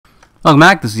Welcome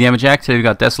back, this is Yama. Today we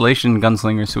got Desolation,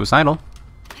 Gunslinger, Suicidal.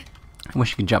 I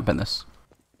wish you could jump in this.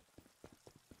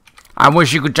 I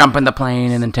wish you could jump in the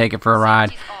plane and then take it for a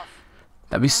ride.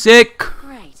 That'd be sick.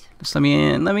 Great. Just let me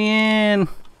in, let me in.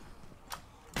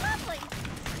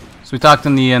 So we talked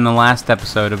in the last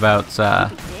episode about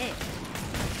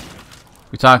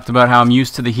we talked about how I'm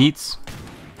used to the heats.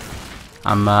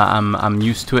 I'm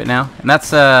used to it now, and that's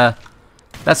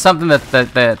something that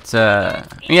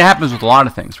I mean, it happens with a lot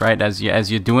of things, right? As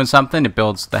you're doing something, it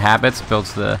builds the habits, it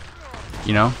builds the,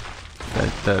 you know,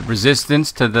 the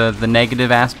resistance to the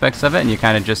negative aspects of it, and you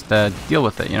kind of just deal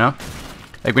with it, you know.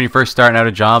 Like when you're first starting out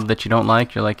a job that you don't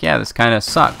like, you're like, yeah, this kind of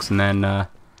sucks, and then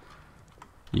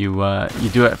you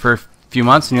do it for a few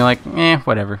months, and you're like, eh,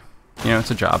 whatever, you know,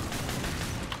 it's a job.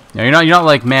 You know, you're not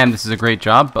like, man, this is a great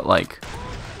job, but like,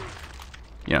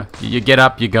 you know, you get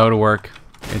up, you go to work.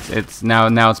 It's now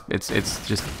it's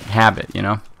just habit, you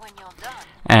know.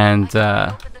 And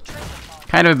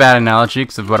kind of a bad analogy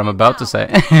because of what I'm about to say,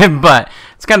 but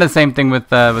it's kind of the same thing with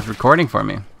recording for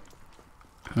me,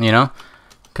 you know,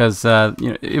 because you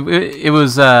know, it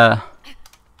was for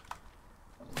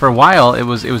a while it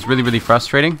was really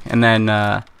frustrating, and then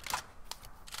I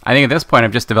think at this point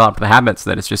I've just developed the habits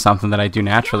that it's just something that I do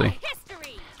naturally.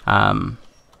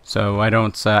 So I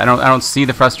don't see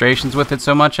the frustrations with it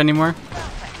so much anymore.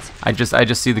 I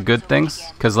just see the good things,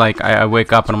 because like I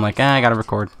wake up and I'm like, I gotta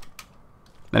record.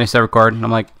 Then I start recording and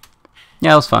I'm like,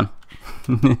 yeah, it was fun.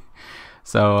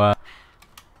 So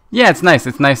yeah, it's nice.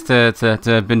 It's nice to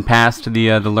have been past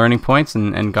the learning points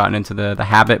and gotten into the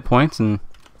habit points and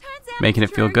making it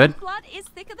feel good.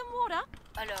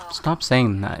 Stop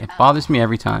saying that. It bothers me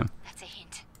every time.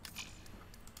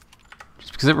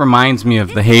 Just because it reminds me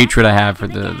of the hatred I have for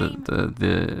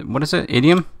the what is it?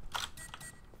 Idiom?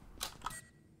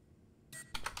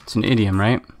 It's an idiom,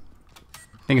 right?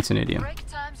 I think it's an idiom.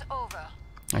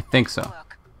 I think so.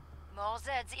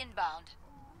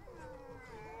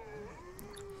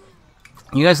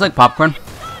 You guys like popcorn?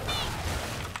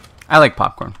 I like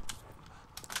popcorn.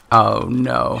 Oh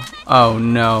no. Oh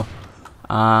no.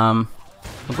 I'll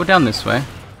go down this way.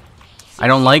 I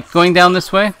don't like going down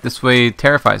this way. This way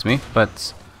terrifies me,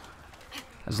 but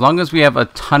as long as we have a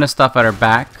ton of stuff at our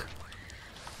back,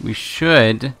 we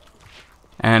should,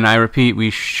 and I repeat, we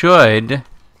should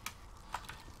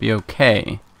be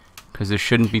okay, because there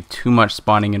shouldn't be too much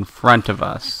spawning in front of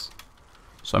us.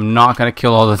 So I'm not going to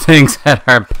kill all the things at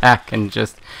our back and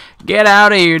just get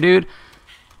out of here, dude.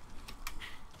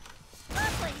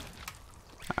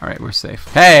 Alright, we're safe.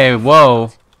 Hey,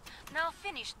 whoa. Now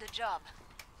finish the job.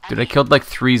 Dude, I killed like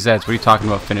 3 Zeds. What are you talking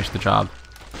about? Finish the job.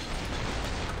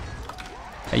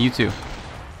 Hey, you too.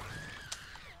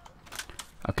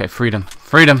 Okay, freedom.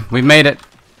 Freedom. We've made it.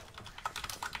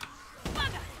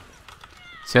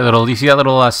 See that little, you see that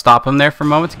little stop him there for a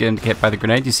moment to get him to get hit by the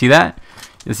grenade? You see that?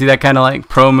 You see that kind of like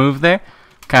pro move there?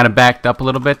 Kind of backed up a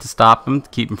little bit to stop him, to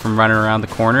keep him from running around the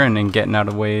corner and then getting out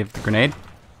of the way of the grenade.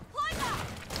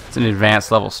 It's an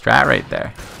advanced level strat right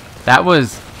there. That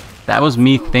was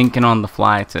me thinking on the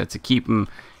fly to keep him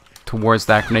towards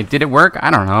that grenade. Did it work?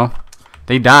 I don't know.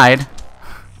 They died.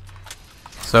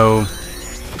 So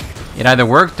it either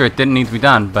worked or it didn't need to be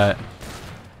done, but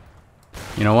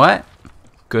you know what?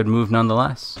 Good move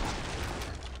nonetheless.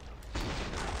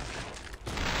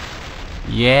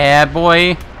 Yeah,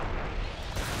 boy.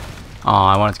 Oh,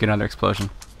 I wanted to get another explosion.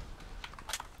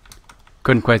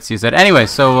 Couldn't quite see that. Anyway,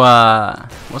 so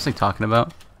what was I talking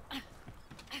about?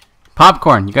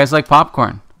 Popcorn. You guys like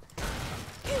popcorn?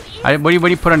 What do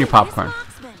you put on your popcorn?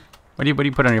 What do you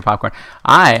put on your popcorn?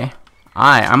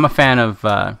 I'm a fan of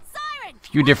a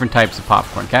few different types of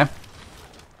popcorn. Okay.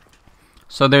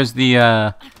 So there's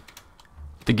the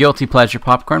guilty pleasure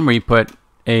popcorn, where you put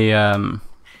an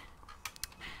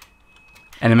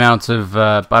amount of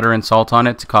butter and salt on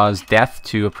it to cause death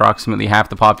to approximately half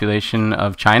the population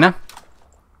of China.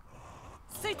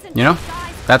 You know,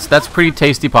 that's pretty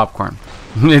tasty popcorn.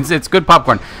 it's good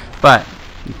popcorn, but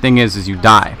the thing is you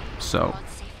die, so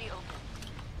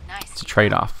it's a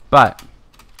trade-off. But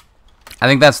I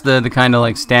think that's the kind of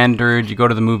like standard. You go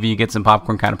to the movie, you get some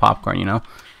popcorn kind of popcorn, you know.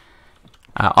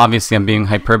 Obviously, I'm being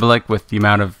hyperbolic with the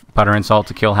amount of butter and salt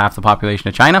to kill half the population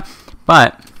of China,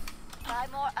 but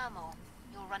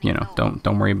you know,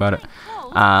 don't worry about it.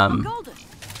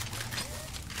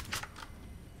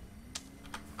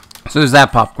 So there's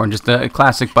that popcorn, just a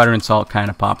classic butter and salt kind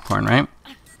of popcorn, right?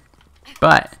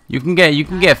 But you can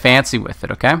get fancy with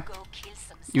it, okay?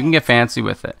 You can get fancy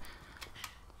with it.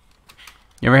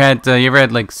 You ever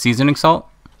had like seasoning salt?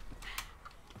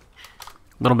 A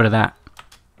little bit of that.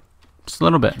 Just a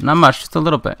little bit, not much, just a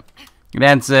little bit. It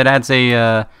adds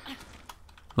a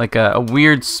like a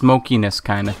weird smokiness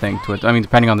kind of thing to it. I mean,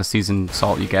 depending on the seasoned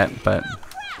salt you get, but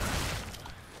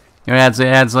you know, it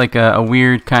adds like a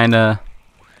weird kind of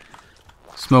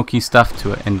smoky stuff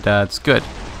to it, and it's good,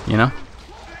 you know.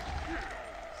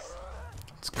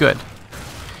 It's good.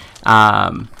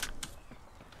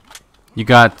 You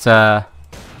got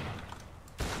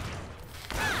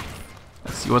let's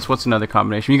see, what's another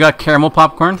combination? You got caramel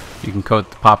popcorn. You can coat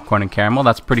the popcorn in caramel.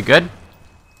 That's pretty good.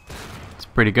 It's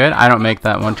pretty good. I don't make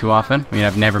that one too often. I mean,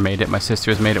 I've never made it. My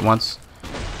sister has made it once,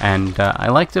 and I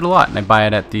liked it a lot. And I buy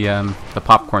it at the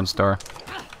popcorn store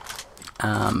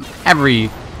every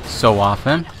so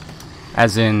often.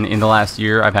 As in the last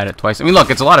year, I've had it twice. I mean, look,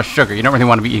 it's a lot of sugar. You don't really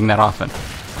want to be eating that often.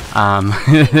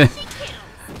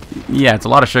 Yeah, it's a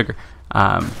lot of sugar.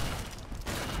 But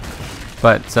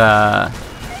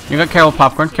you got caramel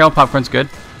popcorn. Caramel popcorn's good.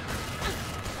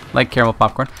 Like caramel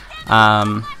popcorn.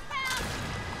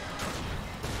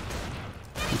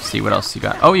 Let's see what else you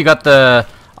got. Oh, you got the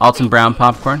Alton Brown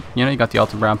popcorn. You know, you got the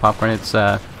Alton Brown popcorn. It's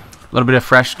a little bit of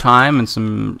fresh thyme and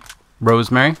some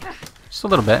rosemary. Just a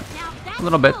little bit. A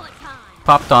little bit.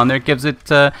 Popped on there. It gives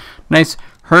it a nice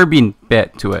herby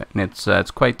bit to it. And it's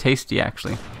quite tasty,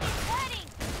 actually.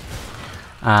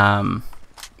 Let's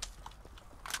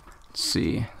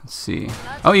see.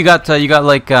 Oh, you got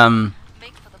like kind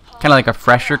of like a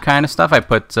fresher kind of stuff. I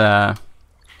put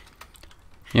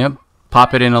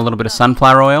pop it in a little bit of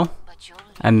sunflower oil,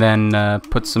 and then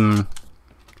put some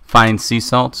fine sea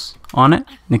salts on it.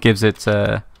 And it gives it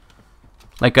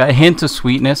like a hint of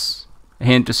sweetness, a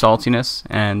hint of saltiness,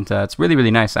 and it's really, really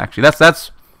nice, actually.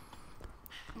 That's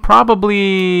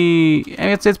probably, I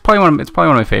mean, it's probably one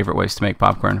of my favorite ways to make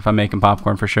popcorn, if I'm making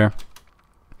popcorn, for sure.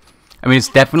 I mean, it's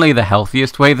definitely the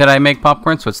healthiest way that I make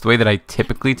popcorn, so it's the way that I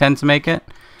typically tend to make it.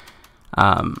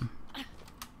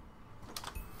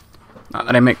 Not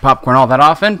that I make popcorn all that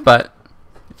often, but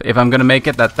if I'm gonna make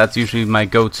it, that's usually my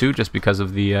go-to, just because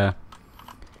of the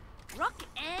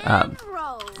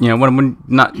you know, when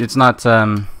not, it's not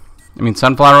I mean,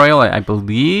 sunflower oil, I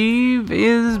believe,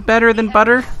 is better than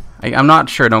butter. I'm not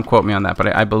sure, don't quote me on that,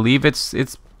 but I believe it's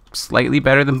slightly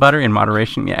better than butter, in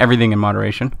moderation. Yeah, everything in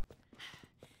moderation,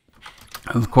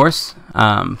 of course.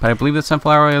 But I believe that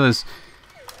sunflower oil is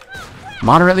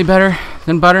moderately better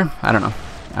than butter. I don't know.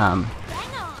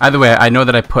 Either way, I know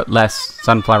that I put less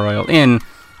sunflower oil in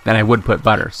than I would put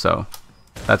butter, so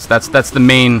that's the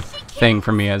main thing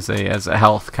for me as a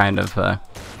health kind of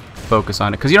focus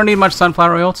on it, because you don't need much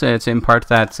sunflower oil to impart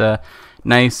that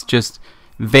nice, just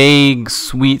vague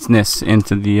sweetness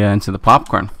into the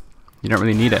popcorn. You don't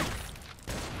really need it,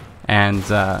 and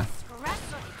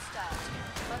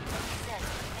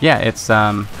yeah, it's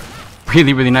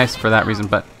really, really nice for that reason.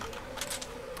 But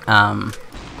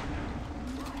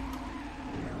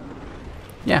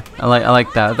yeah, I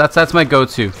like that. That's my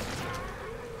go-to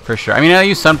for sure. I mean, I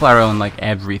use sunflower oil in like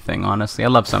everything, honestly. I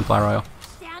love sunflower oil.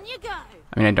 Down you go.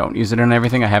 I mean, I don't use it in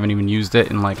everything. I haven't even used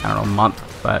it in like, I don't know, a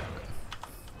month, but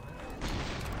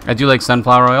I do like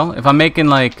sunflower oil. If I'm making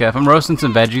like, if I'm roasting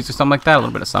some veggies or something like that, a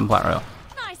little bit of sunflower oil.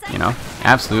 You know,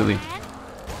 absolutely.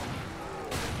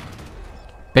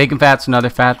 Bacon fat's another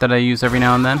fat that I use every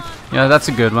now and then. Yeah, that's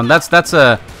a good one. That's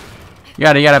a, you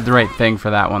gotta have the right thing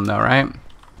for that one though, right?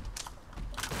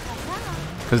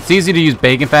 Because it's easy to use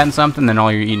bacon fat in something, then all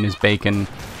you're eating is bacon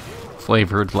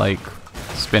flavored like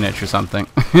spinach or something.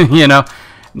 You know,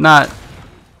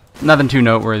 nothing too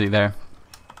noteworthy there.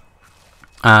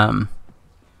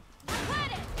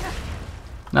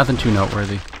 Nothing too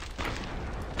noteworthy.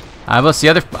 What's the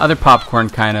other popcorn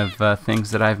kind of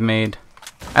things that I've made?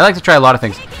 I like to try a lot of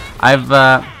things.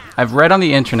 I've read on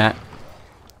the internet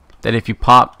that if you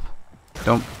pop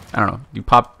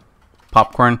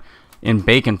popcorn in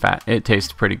bacon fat, it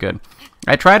tastes pretty good.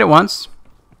 I tried it once.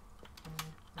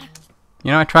 You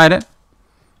know, I tried it.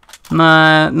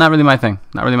 Not really my thing.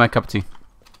 Not really my cup of tea.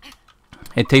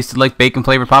 It tasted like bacon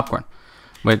flavored popcorn,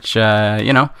 which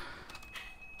you know,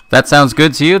 that sounds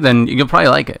good to you, then you'll probably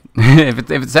like it. if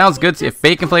it sounds good to you, if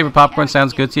bacon flavored popcorn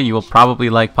sounds good to you, you will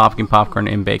probably like popping popcorn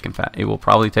in bacon fat. It will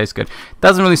probably taste good.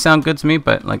 Doesn't really sound good to me,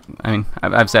 but like, I mean,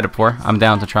 I've said it before. I'm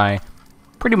down to try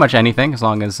pretty much anything as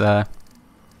long as it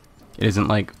isn't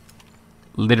like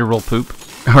literal poop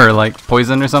or like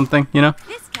poison or something, you know.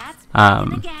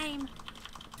 I'm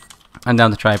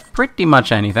down to try pretty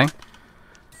much anything.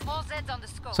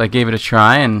 So I gave it a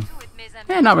try, and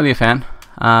yeah, not really a fan.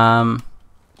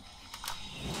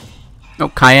 Oh,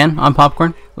 cayenne on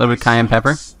popcorn. A little bit of cayenne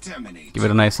pepper. Give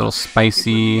it a nice little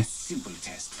spicy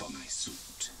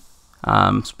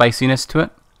spiciness to it.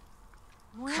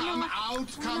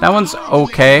 That one's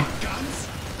okay.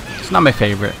 It's not my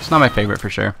favorite. It's not my favorite for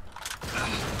sure.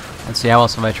 Let's see, how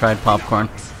else have I tried popcorn?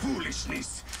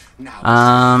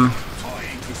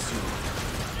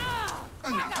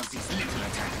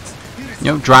 You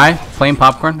know, dry, plain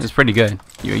popcorn is pretty good.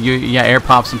 Yeah, air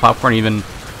pop some popcorn, even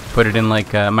put it in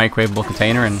like a microwavable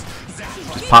container and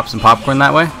just pop some popcorn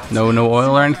that way. No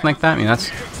oil or anything like that. I mean,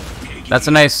 that's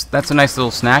a nice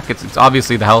little snack. It's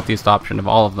obviously the healthiest option of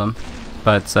all of them,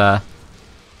 but it's a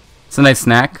nice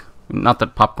snack. Not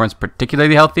that popcorn's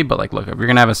particularly healthy, but like, look, if you're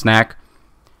gonna have a snack,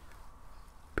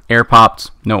 air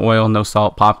popped, no oil, no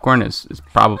salt popcorn is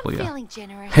probably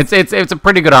it's a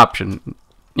pretty good option,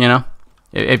 you know.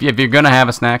 If you're gonna have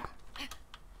a snack,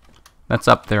 that's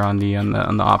up there on the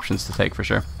options to take for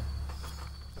sure.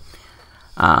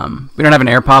 We don't have an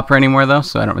air popper anymore though,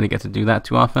 so I don't really get to do that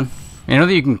too often. I know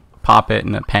that you can pop it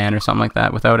in a pan or something like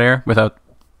that without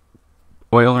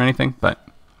oil or anything, but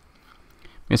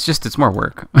it's more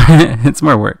work. It's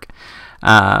more work.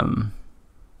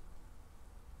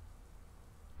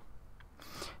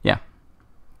 Yeah.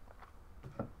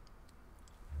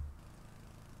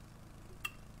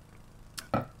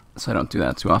 So I don't do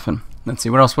that too often. Let's see,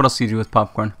 what else do you do with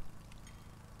popcorn?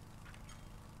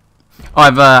 Oh,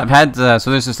 I've had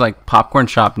so there's this like popcorn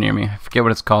shop near me. I forget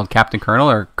what it's called, Captain Colonel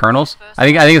or Colonel's. I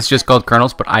think it's just called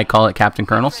Colonel's, but I call it Captain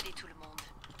Colonel's.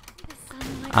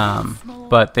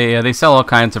 But they sell all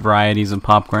kinds of varieties of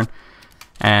popcorn,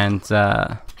 and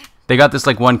they got this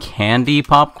like one candy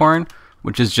popcorn,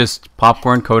 which is just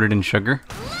popcorn coated in sugar,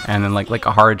 and then like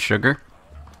a hard sugar.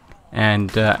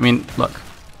 And I mean, look,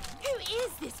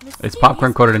 it's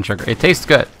popcorn coated in sugar. It tastes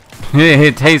good.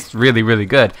 It tastes really, really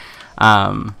good.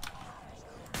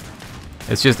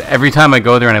 It's just every time I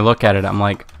go there and I look at it, I'm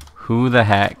like, who the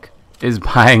heck is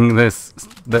buying this?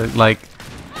 Like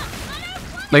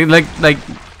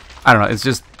I don't know. It's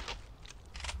just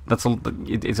it's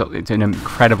an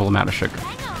incredible amount of sugar.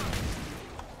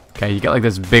 Okay, you get like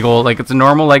this big old, like, it's a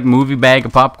normal like movie bag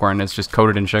of popcorn. It's just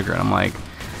coated in sugar, and I'm like,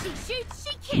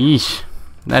 yeesh,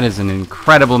 that is an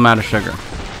incredible amount of sugar.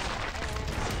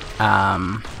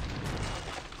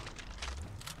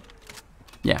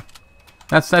 Yeah,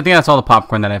 I think that's all the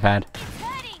popcorn that I've had.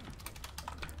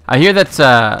 I hear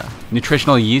that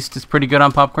nutritional yeast is pretty good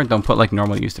on popcorn. Don't put like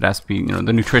normal yeast. It has to be, you know,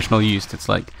 the nutritional yeast. It's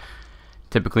like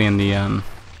typically in the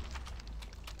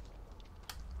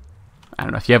I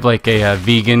don't know, if you have like a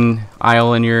vegan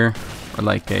aisle in your, or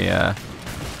like a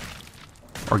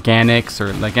organics,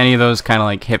 or like any of those kind of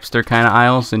like hipster kind of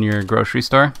aisles in your grocery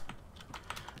store.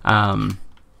 Old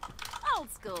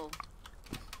school.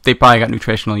 They probably got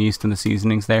nutritional yeast in the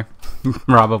seasonings there.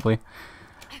 Probably.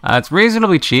 It's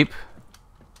reasonably cheap.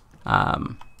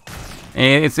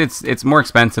 It's more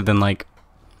expensive than like,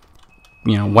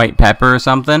 you know, white pepper or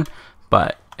something,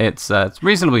 but it's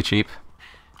reasonably cheap.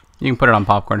 You can put it on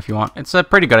popcorn if you want. It's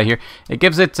pretty good, I hear. It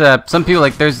gives it some people,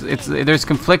 like, there's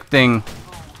conflicting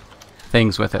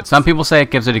things with it. Some people say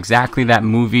it gives it exactly that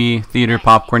movie theater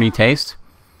popcorny taste.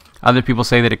 Other people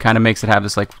say that it kind of makes it have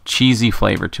this like cheesy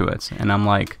flavor to it, and I'm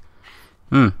like,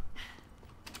 I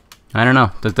don't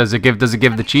know. Does it give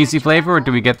the cheesy flavor, or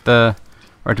do we get the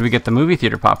movie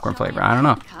theater popcorn flavor? I don't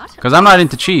know, because I'm not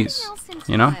into cheese,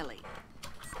 you know.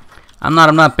 I'm not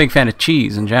a big fan of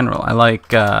cheese in general. I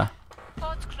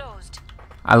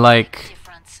like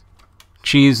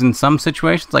cheese in some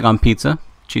situations, like on pizza.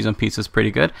 Cheese on pizza is pretty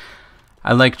good.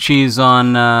 I like cheese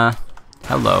on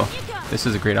hello. This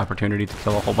is a great opportunity to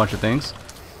kill a whole bunch of things.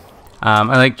 I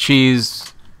like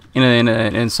cheese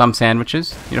in some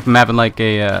sandwiches. You know, if I'm having like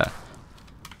a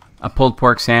pulled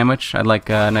pork sandwich, I'd like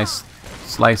a nice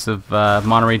slice of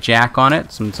Monterey Jack on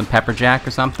it, some pepper jack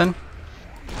or something.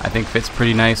 I think fits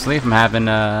pretty nicely. If I'm having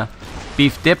a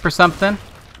beef dip or something,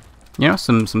 you know,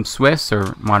 some Swiss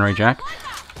or Monterey Jack.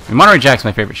 I mean, Monterey Jack's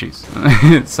my favorite cheese,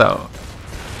 so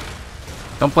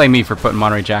don't blame me for putting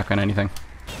Monterey Jack on anything.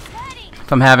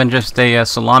 If I'm having just a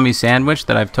salami sandwich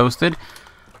that I've toasted,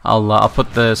 I'll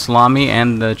put the salami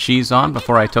and the cheese on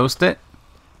before I toast it,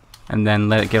 and then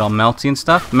let it get all melty and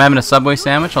stuff. If I'm having a Subway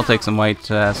sandwich, I'll take some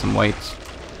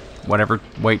whatever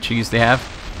white cheese they have.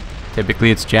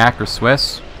 Typically it's Jack or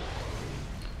Swiss.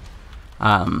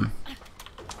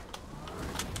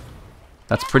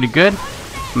 That's pretty good.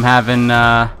 I'm having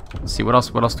let's see, what else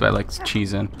do I like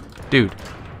cheese in? Dude,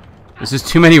 this is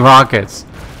too many rockets.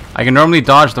 I can normally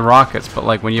dodge the rockets, but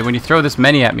like when you throw this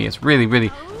many at me, it's really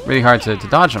hard to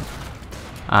dodge them.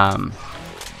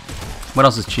 What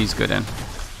else is cheese good in?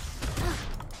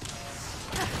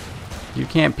 You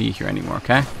can't be here anymore,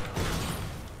 okay?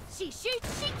 She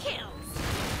shoots, she kills.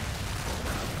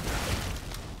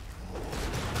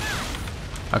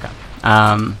 Okay.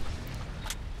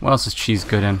 What else is cheese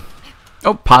good in?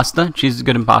 Oh, pasta. Cheese is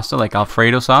good in pasta. Like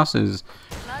Alfredo sauce is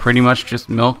pretty much just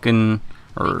milk and,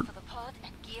 or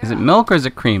is it milk or is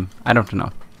it cream? I don't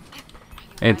know.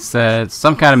 It's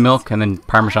some kind of milk and then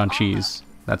Parmesan cheese.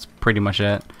 That's pretty much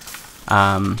it.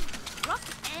 You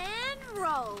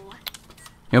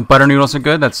know, butter noodles are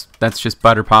good. That's just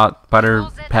butter,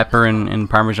 pepper, and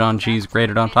Parmesan cheese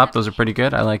grated on top. Those are pretty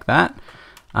good. I like that.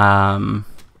 Let's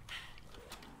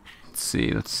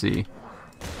see.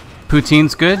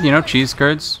 Poutine's good. You know, cheese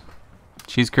curds.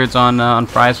 Cheese curds on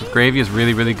fries with gravy is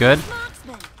really, really good.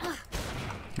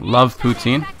 Love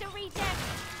poutine.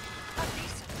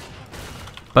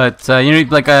 But you know,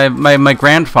 like my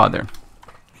grandfather.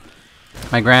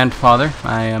 My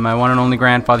one and only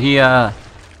grandfather.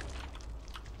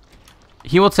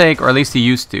 He will take, or at least he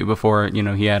used to, before, you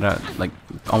know, he had like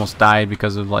almost died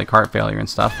because of like heart failure and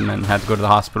stuff, and then had to go to the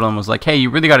hospital and was like, hey, you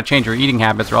really got to change your eating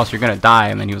habits or else you're gonna die.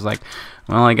 And then he was like,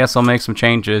 well, I guess I'll make some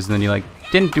changes. And then he like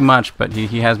didn't do much, but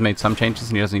he has made some changes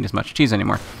and he doesn't eat as much cheese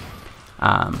anymore.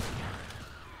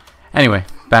 Anyway,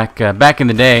 back in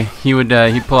the day, he'd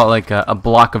pull out like a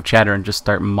block of cheddar and just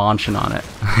start munching on it.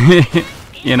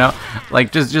 You know,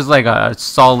 like just like a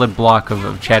solid block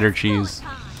of cheddar cheese.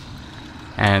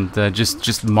 And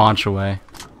just munch away.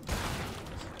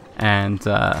 And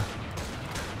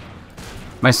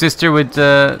my sister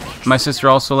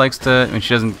also likes to. I mean,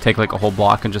 she doesn't take like a whole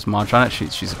block and just munch on it.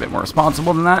 She's a bit more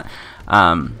responsible than that.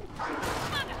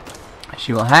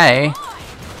 She'll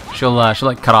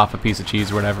like cut off a piece of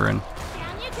cheese or whatever and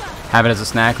have it as a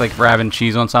snack. Like if we're having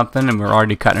cheese on something and we're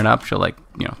already cutting it up, she'll like,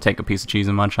 you know, take a piece of cheese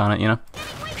and munch on it. You know,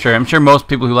 I'm sure most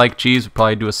people who like cheese would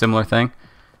probably do a similar thing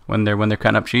when they're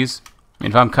cutting up cheese. I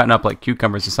mean, if I'm cutting up like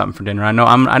cucumbers or something for dinner, I know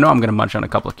I'm gonna munch on a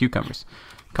couple of cucumbers,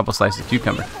 a couple slices of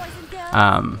cucumber.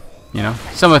 You know,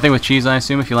 similar thing with cheese, I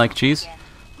assume, if you like cheese.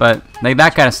 But like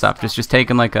that kind of stuff, just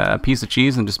taking like a piece of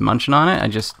cheese and just munching on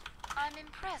it,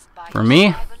 for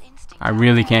me, I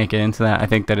really can't get into that. I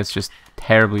think that it's just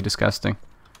terribly disgusting.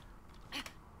 I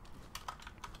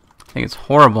think it's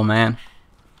horrible, man.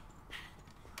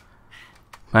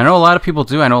 I know a lot of people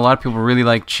do. I know a lot of people really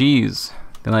like cheese.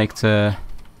 They like to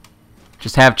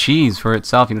just have cheese for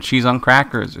itself, you know, cheese on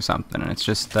crackers or something, and it's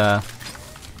just,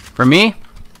 for me,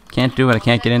 can't do it. I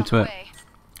can't get into it.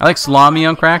 I like salami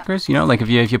on crackers, you know, like if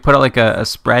you put out like a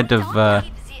spread of,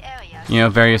 you know,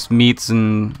 various meats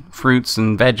and fruits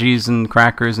and veggies and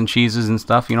crackers and cheeses and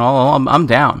stuff, you know, I'm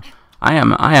down. I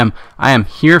am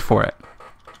here for it,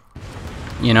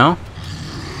 you know.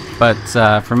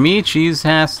 But for me, cheese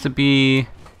has to be,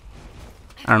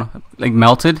 I don't know, like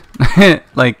melted,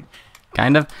 like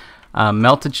kind of.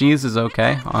 Melted cheese is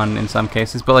okay in some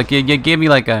cases, but like you give me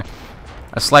like a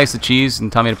slice of cheese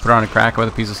and tell me to put it on a cracker with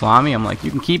a piece of salami, I'm like, you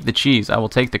can keep the cheese, I will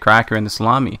take the cracker and the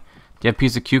salami. Do you have a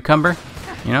piece of cucumber?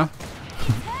 You know,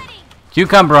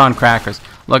 cucumber on crackers.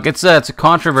 Look, it's a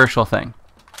controversial thing.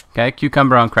 Okay,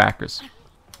 cucumber on crackers.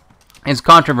 It's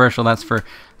controversial. It's for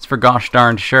gosh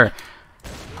darn sure.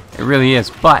 It really is,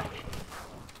 but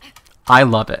I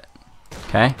love it.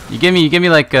 Okay, you give me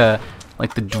like the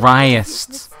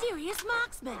driest,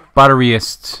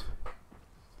 butteriest,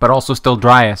 but also still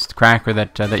driest cracker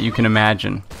that you can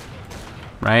imagine,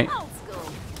 right?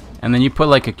 And then you put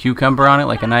like a cucumber on it,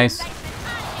 like a nice,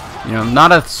 you know,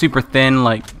 not a super thin,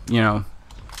 like, you know,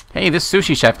 hey, this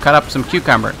sushi chef cut up some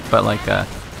cucumber, but like a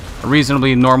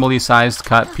reasonably normally sized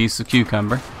cut piece of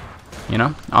cucumber, you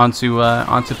know, onto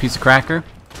a piece of cracker.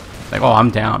 Like, oh, I'm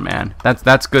down, man.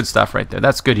 That's good stuff right there.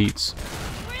 That's good eats.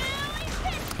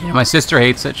 You know, my sister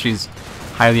hates it. She's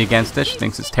highly against it. She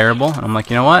thinks it's terrible. And I'm like,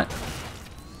 you know what?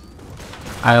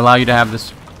 I allow you to have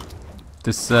this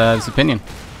opinion.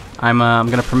 I'm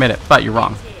gonna permit it, but you're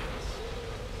wrong.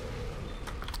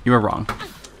 You are wrong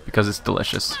because it's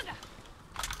delicious.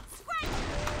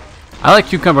 I like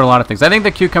cucumber in a lot of things. I think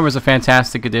that cucumber is a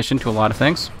fantastic addition to a lot of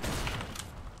things.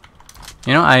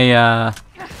 You know, an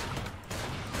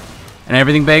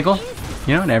everything bagel.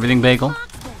 You know, an everything bagel,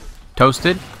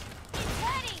 toasted.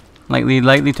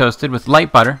 Lightly toasted with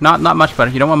light butter, not much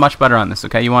butter. You don't want much butter on this,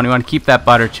 okay? You want to keep that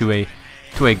butter to a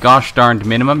gosh darned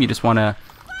minimum. You just want to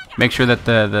make sure that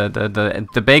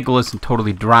the bagel isn't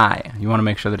totally dry. You want to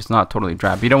make sure that it's not totally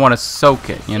dry, but you don't want to soak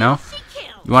it. You know,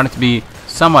 you want it to be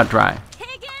somewhat dry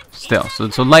still.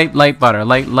 So light butter,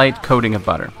 light coating of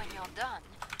butter.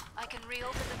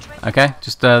 Okay,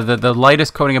 just the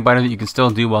lightest coating of butter that you can still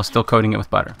do while still coating it with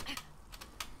butter.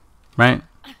 Right?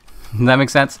 Does that make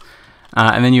sense?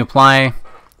 And then you apply a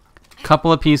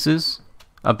couple of pieces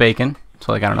of bacon.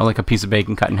 So like, I don't know, like a piece of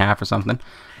bacon cut in half or something.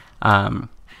 And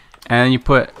then you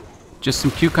put just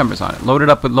some cucumbers on it. Load it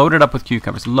up with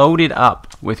cucumbers. Load it up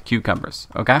with cucumbers.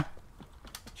 Okay?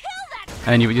 And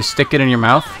then you just stick it in your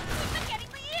mouth.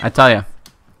 I tell you,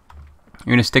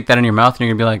 You're gonna stick that in your mouth, and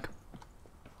you're gonna be like,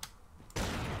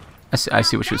 I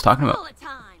see what she was talking about. Bullet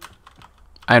time.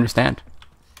 I understand.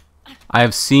 I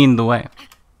have seen the way.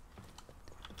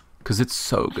 Because it's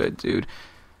so good, dude.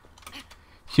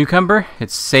 Cucumber,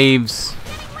 it saves...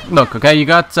 Look, okay, you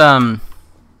got...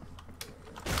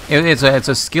 It's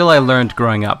a skill I learned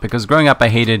growing up. Because growing up, I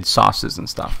hated sauces and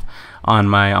stuff on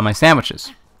my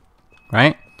sandwiches.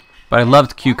 Right? But I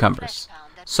loved cucumbers.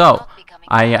 So,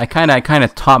 I kind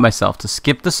of taught myself to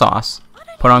skip the sauce,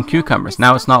 put on cucumbers.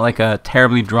 Now it's not like a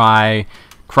terribly dry,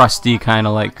 crusty kind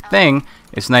of like thing.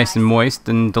 It's nice and moist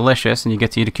and delicious, and you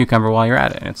get to eat a cucumber while you're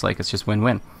at it. And it's like, it's just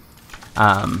win-win.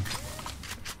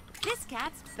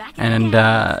 And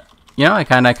you know, I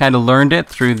kind of learned it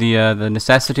through the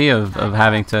necessity of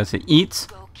having to eat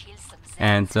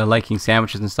and liking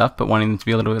sandwiches and stuff, but wanting them to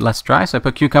be a little bit less dry. So I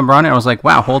put cucumber on it. And I was like,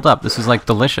 wow, hold up, this is like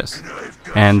delicious.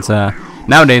 And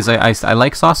nowadays, I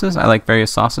like sauces. I like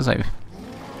various sauces.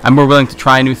 I'm more willing to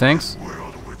try new things.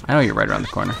 I know you're right around the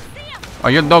corner. Oh,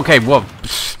 you're okay. Whoa.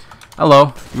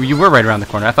 Hello. You were right around the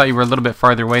corner. I thought you were a little bit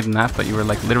farther away than that, but you were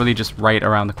like literally just right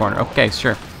around the corner. Okay,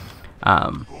 sure.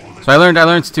 So I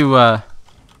learned to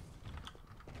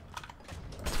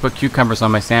put cucumbers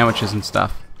on my sandwiches and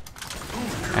stuff.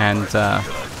 And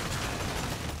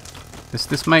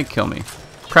this might kill me.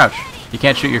 Crouch. You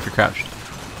can't shoot you if you're crouched.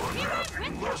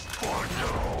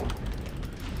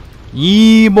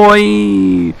 Yee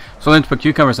boy! So I learned to put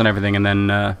cucumbers on everything, and then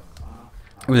it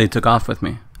really took off with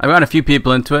me. I've got a few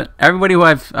people into it. Everybody who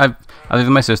I've other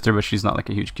than my sister, but she's not like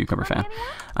a huge cucumber fan.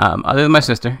 Other than my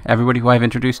sister, everybody who I've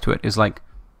introduced to it is like,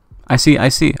 I see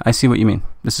what you mean.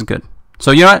 This is good.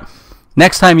 So you know what?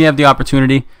 Next time you have the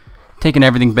opportunity, take an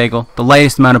everything bagel, the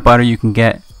lightest amount of butter you can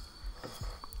get,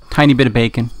 tiny bit of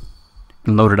bacon,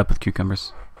 and load it up with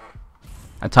cucumbers.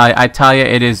 I tell you,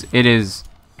 it is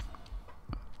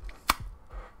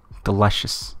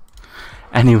delicious.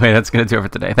 Anyway, that's gonna do it for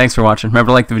today. Thanks for watching. Remember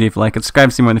to like the video if you like it, subscribe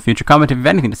to see more in the future, comment if you have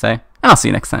anything to say, and I'll see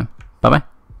you next time. Bye bye.